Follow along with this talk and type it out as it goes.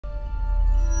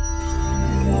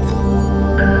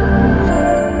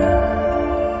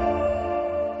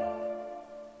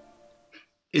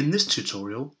In this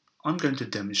tutorial, I'm going to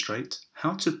demonstrate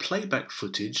how to play back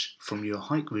footage from your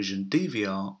Hikvision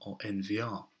DVR or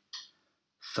NVR.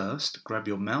 First, grab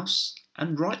your mouse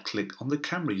and right-click on the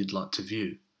camera you'd like to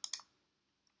view.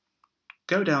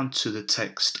 Go down to the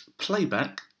text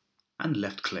Playback and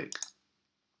left-click.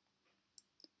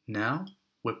 Now,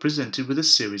 we're presented with a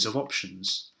series of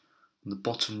options. On the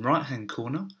bottom right-hand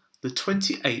corner, the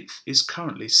 28th is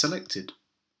currently selected.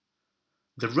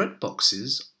 The red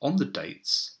boxes on the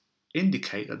dates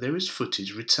indicate that there is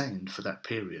footage retained for that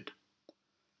period.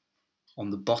 On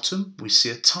the bottom, we see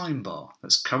a time bar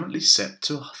that's currently set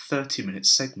to a 30-minute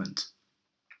segment.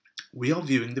 We are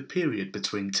viewing the period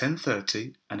between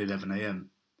 10:30 and 11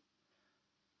 AM.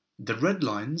 The red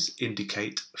lines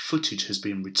indicate footage has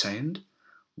been retained,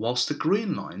 whilst the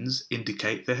green lines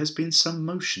indicate there has been some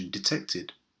motion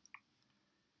detected.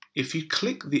 If you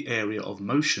click the area of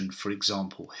motion, for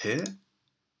example here,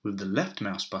 with the left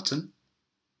mouse button,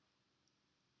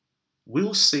 we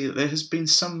will see that there has been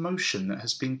some motion that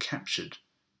has been captured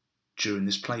during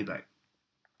this playback.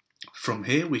 From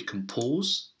here we can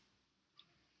pause,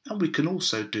 and we can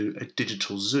also do a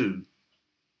digital zoom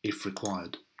if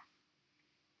required.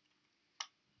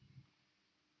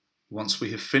 Once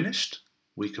we have finished,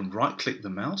 we can right-click the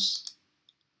mouse,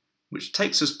 which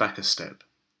takes us back a step.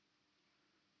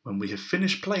 When we have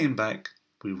finished playing back,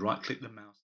 we right-click the mouse